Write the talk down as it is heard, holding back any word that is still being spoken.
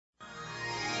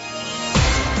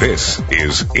This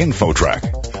is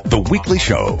InfoTrack, the weekly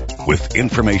show with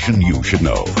information you should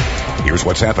know. Here's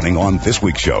what's happening on this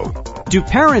week's show. Do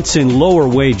parents in lower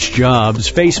wage jobs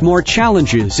face more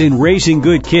challenges in raising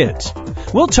good kids?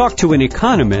 We'll talk to an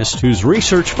economist whose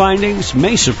research findings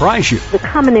may surprise you. The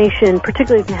combination,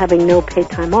 particularly from having no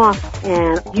paid time off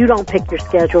and you don't pick your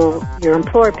schedule, your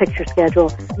employer picks your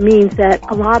schedule, means that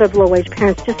a lot of low-wage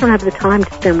parents just don't have the time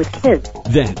to spend with kids.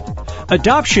 Then,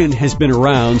 adoption has been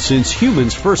around since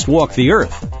humans first walked the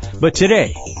earth. But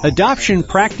today, adoption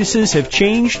practices have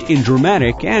changed in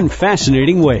dramatic and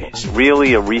fascinating ways.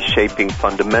 Really a reshaping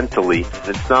fundamentally.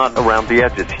 It's not around the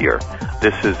edges here.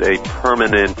 This is a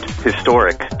permanent,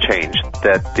 historic change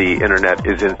that the Internet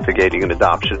is instigating in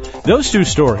adoption. Those two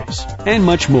stories, and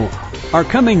much more, are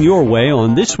coming your way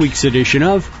on this week's edition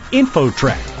of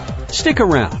InfoTrack. Stick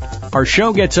around. Our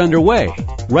show gets underway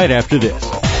right after this.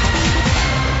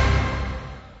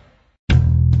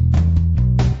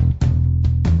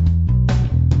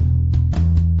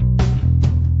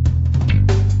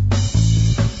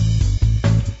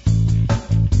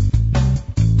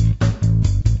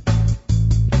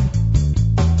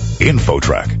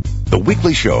 InfoTrack, the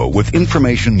weekly show with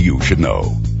information you should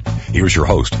know. Here's your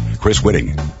host, Chris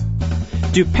Whitting.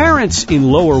 Do parents in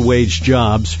lower wage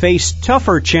jobs face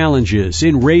tougher challenges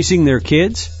in raising their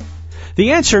kids?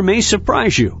 The answer may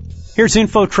surprise you. Here's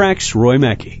InfoTrack's Roy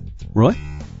Mackey. Roy?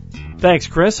 Thanks,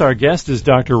 Chris. Our guest is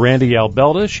Dr. Randy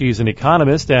Albelda. She's an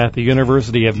economist at the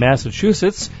University of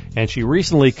Massachusetts, and she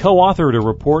recently co-authored a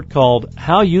report called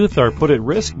How Youth Are Put at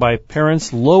Risk by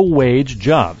Parents' Low-Wage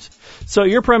Jobs. So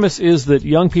your premise is that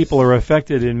young people are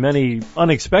affected in many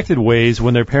unexpected ways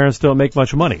when their parents don't make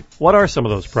much money. What are some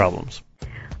of those problems?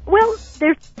 Well,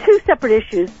 there's two separate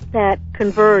issues that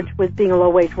converge with being a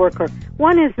low-wage worker.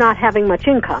 One is not having much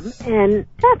income, and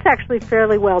that's actually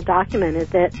fairly well documented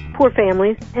that poor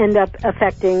families end up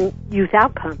affecting youth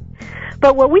outcome.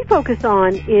 But what we focus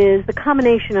on is the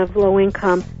combination of low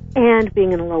income and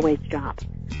being in a low-wage job.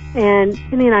 And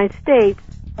in the United States,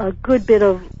 a good bit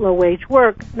of low-wage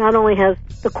work not only has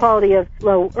the quality of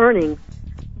low earnings,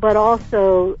 but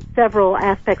also several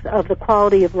aspects of the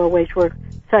quality of low-wage work,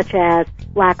 such as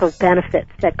lack of benefits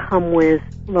that come with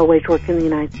low-wage work in the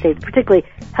United States, particularly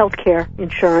health care,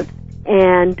 insurance,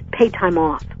 and paid time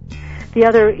off. The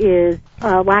other is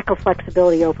lack of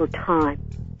flexibility over time.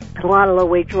 A lot of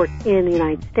low-wage work in the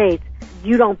United States,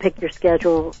 you don't pick your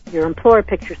schedule, your employer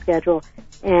picks your schedule,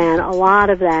 and a lot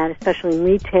of that, especially in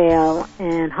retail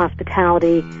and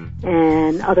hospitality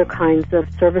and other kinds of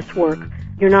service work,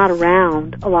 you're not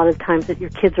around a lot of the times that your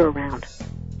kids are around.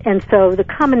 And so the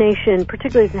combination,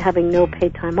 particularly in having no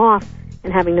paid time off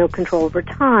and having no control over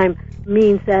time,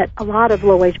 means that a lot of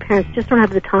low-wage parents just don't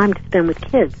have the time to spend with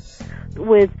kids.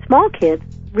 With small kids,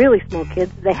 really small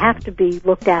kids, they have to be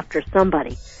looked after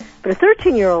somebody. But a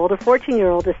 13-year-old, a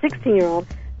 14-year-old, a 16-year-old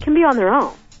can be on their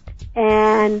own.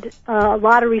 And a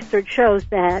lot of research shows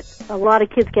that a lot of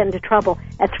kids get into trouble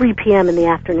at 3 p.m. in the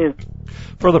afternoon.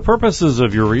 For the purposes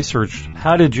of your research,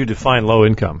 how did you define low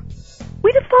income?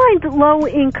 We defined low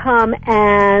income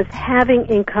as having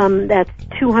income that's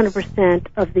 200%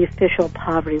 of the official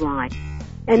poverty line.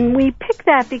 And we picked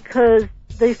that because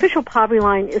the official poverty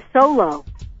line is so low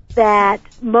that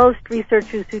most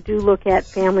researchers who do look at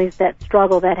families that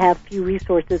struggle, that have few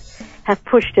resources, have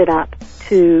pushed it up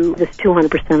to this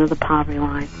 200% of the poverty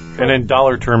line. And in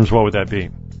dollar terms, what would that be?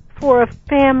 For a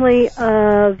family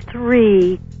of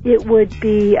 3, it would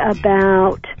be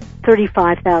about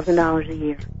 $35,000 a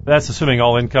year. That's assuming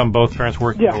all income, both parents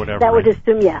working or whatever. That would right?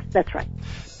 assume, yes, that's right.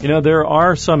 You know, there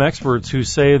are some experts who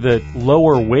say that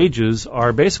lower wages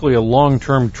are basically a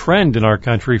long-term trend in our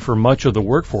country for much of the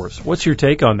workforce. What's your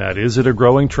take on that? Is it a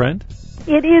growing trend?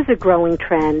 It is a growing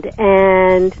trend,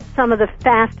 and some of the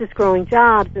fastest growing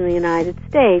jobs in the United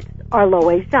States are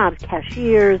low-wage jobs: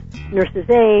 cashiers, nurses'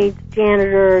 aides,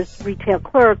 janitors, retail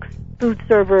clerks, food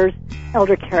servers,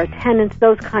 elder care attendants,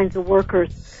 those kinds of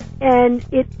workers. And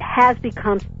it has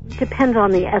become, depends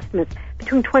on the estimates,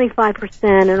 between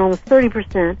 25% and almost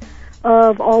 30%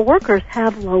 of all workers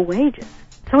have low wages.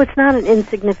 So it's not an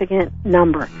insignificant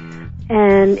number.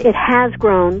 And it has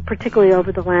grown, particularly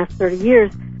over the last 30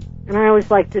 years. And I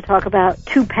always like to talk about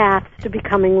two paths to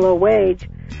becoming low wage.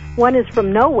 One is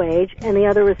from no wage, and the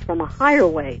other is from a higher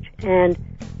wage. And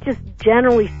just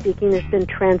generally speaking, there's been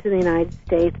trends in the United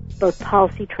States, both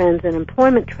policy trends and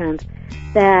employment trends,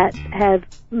 that have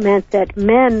meant that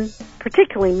men,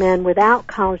 particularly men without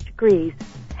college degrees,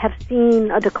 have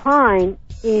seen a decline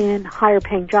in higher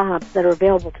paying jobs that are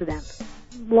available to them,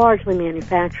 largely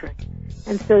manufacturing.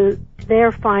 And so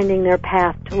they're finding their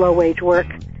path to low wage work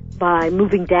by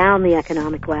moving down the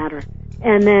economic ladder.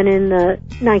 And then in the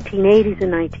 1980s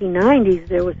and 1990s,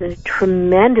 there was a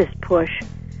tremendous push,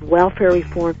 welfare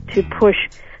reform, to push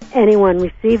anyone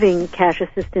receiving cash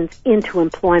assistance into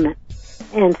employment.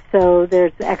 And so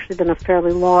there's actually been a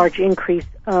fairly large increase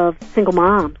of single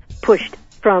moms pushed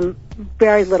from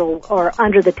very little or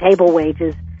under-the-table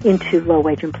wages into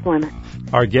low-wage employment.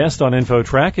 Our guest on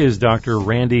InfoTrack is Dr.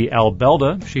 Randy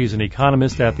Albelda. She's an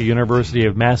economist at the University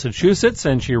of Massachusetts,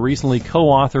 and she recently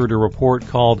co-authored a report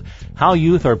called How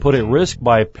Youth Are Put at Risk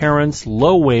by Parents'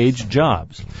 Low-Wage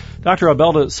Jobs. Dr.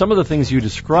 Albelda, some of the things you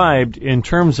described in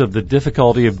terms of the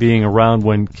difficulty of being around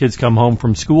when kids come home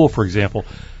from school, for example,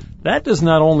 that does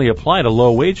not only apply to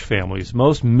low-wage families.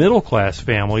 Most middle-class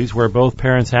families where both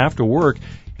parents have to work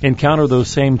encounter those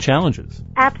same challenges.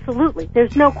 Absolutely.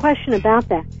 There's no question about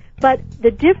that. But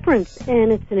the difference,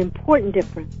 and it's an important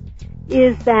difference,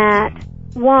 is that,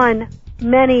 one,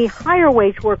 many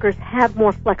higher-wage workers have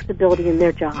more flexibility in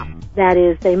their job. That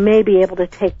is, they may be able to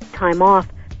take time off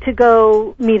to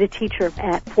go meet a teacher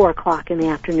at 4 o'clock in the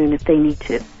afternoon if they need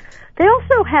to. They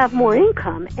also have more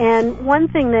income, and one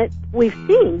thing that we've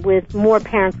seen with more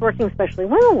parents working, especially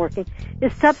women working,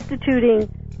 is substituting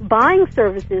buying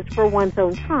services for one's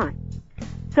own time.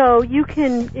 So you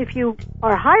can, if you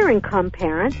are a higher income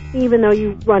parent, even though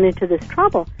you run into this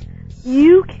trouble,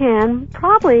 you can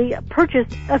probably purchase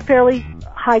a fairly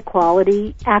high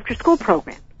quality after school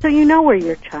program. So you know where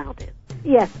your child is.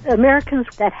 Yes, Americans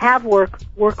that have work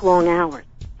long hours.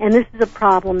 And this is a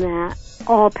problem that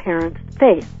all parents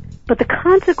face. But the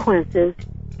consequences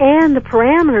and the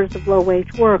parameters of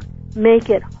low-wage work make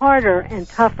it harder and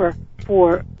tougher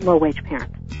for low-wage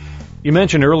parents. You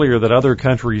mentioned earlier that other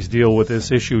countries deal with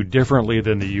this issue differently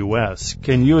than the U.S.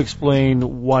 Can you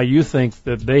explain why you think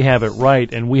that they have it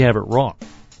right and we have it wrong?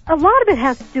 A lot of it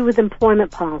has to do with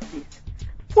employment policies.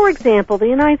 For example, the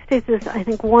United States is, I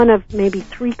think, one of maybe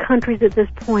 3 countries at this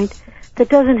point that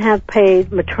doesn't have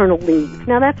paid maternal leave.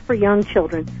 Now, that's for young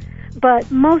children,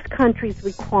 but most countries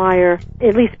require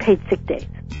at least paid sick days.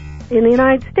 In the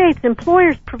United States,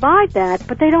 employers provide that,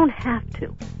 but they don't have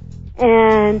to.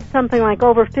 And something like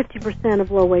over 50%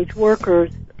 of low-wage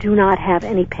workers do not have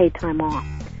any paid time off.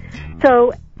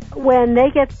 So when they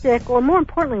get sick, or more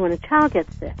importantly, when a child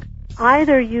gets sick,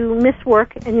 either you miss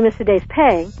work and you miss a day's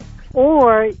pay,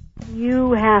 or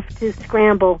you have to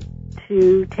scramble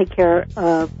to take care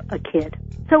of a kid.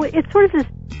 So it's sort of this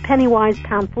penny-wise,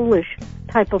 pound-foolish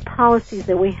type of policies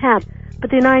that we have. But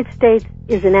the United States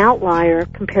is an outlier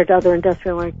compared to other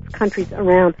industrialized countries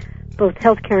around both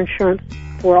health care insurance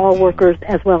for all workers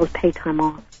as well as paid time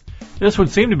off. This would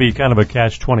seem to be kind of a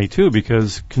catch-22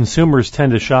 because consumers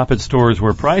tend to shop at stores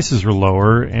where prices are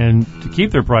lower, and to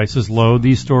keep their prices low,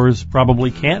 these stores probably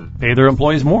can't pay their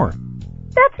employees more.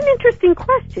 That's an interesting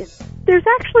question. There's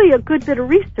actually a good bit of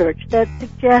research that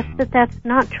suggests that that's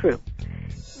not true.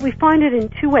 We find it in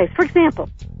 2 ways. For example,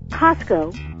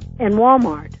 Costco and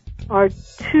Walmart are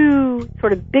 2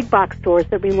 sort of big box stores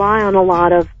that rely on a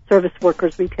lot of service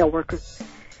workers, retail workers.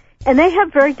 And they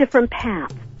have very different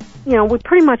paths. You know, we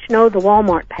pretty much know the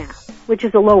Walmart path, which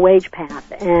is a low-wage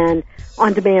path and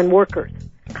on-demand workers.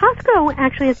 Costco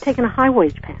actually has taken a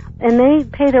high-wage path, and they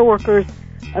pay their workers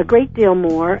a great deal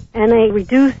more, and they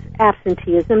reduce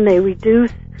absenteeism, they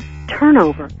reduce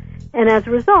turnover. And as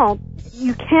a result,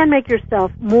 you can make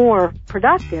yourself more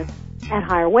productive at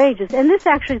higher wages. And this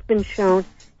actually has been shown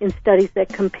in studies that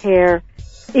compare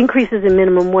increases in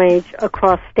minimum wage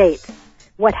across states.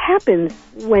 What happens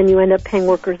when you end up paying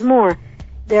workers more,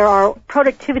 there are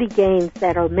productivity gains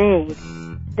that are made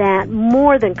that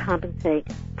more than compensate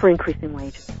for increasing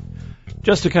wages.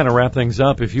 Just to kind of wrap things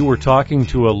up, if you were talking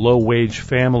to a low-wage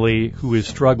family who is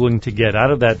struggling to get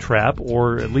out of that trap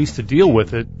or at least to deal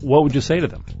with it, what would you say to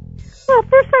them? Well,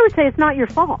 first I would say it's not your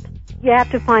fault. You have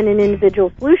to find an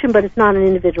individual solution, but it's not an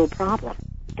individual problem.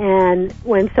 And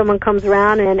when someone comes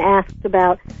around and asks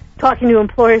about talking to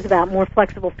employers about more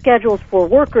flexible schedules for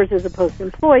workers as opposed to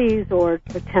employees or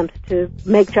attempts to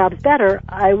make jobs better,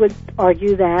 I would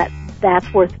argue that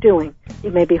that's worth doing.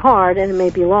 It may be hard and it may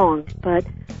be long, but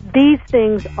these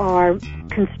things are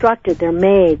constructed, they're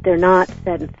made, they're not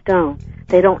set in stone.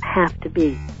 They don't have to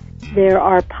be. There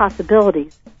are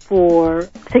possibilities for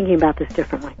thinking about this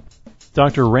differently.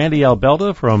 Dr. Randy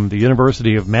Albelda from the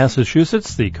University of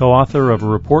Massachusetts, the co-author of a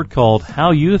report called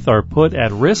How Youth Are Put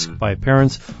at Risk by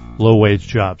Parents' Low-Wage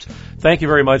Jobs. Thank you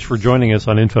very much for joining us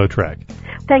on InfoTrack.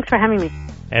 Thanks for having me.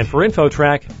 And for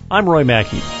InfoTrack, I'm Roy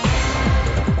Mackey.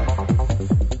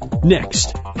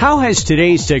 Next, how has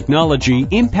today's technology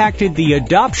impacted the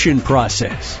adoption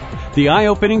process? The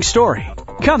eye-opening story,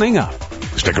 coming up.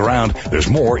 Stick around. There's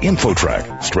more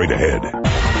InfoTrack straight ahead.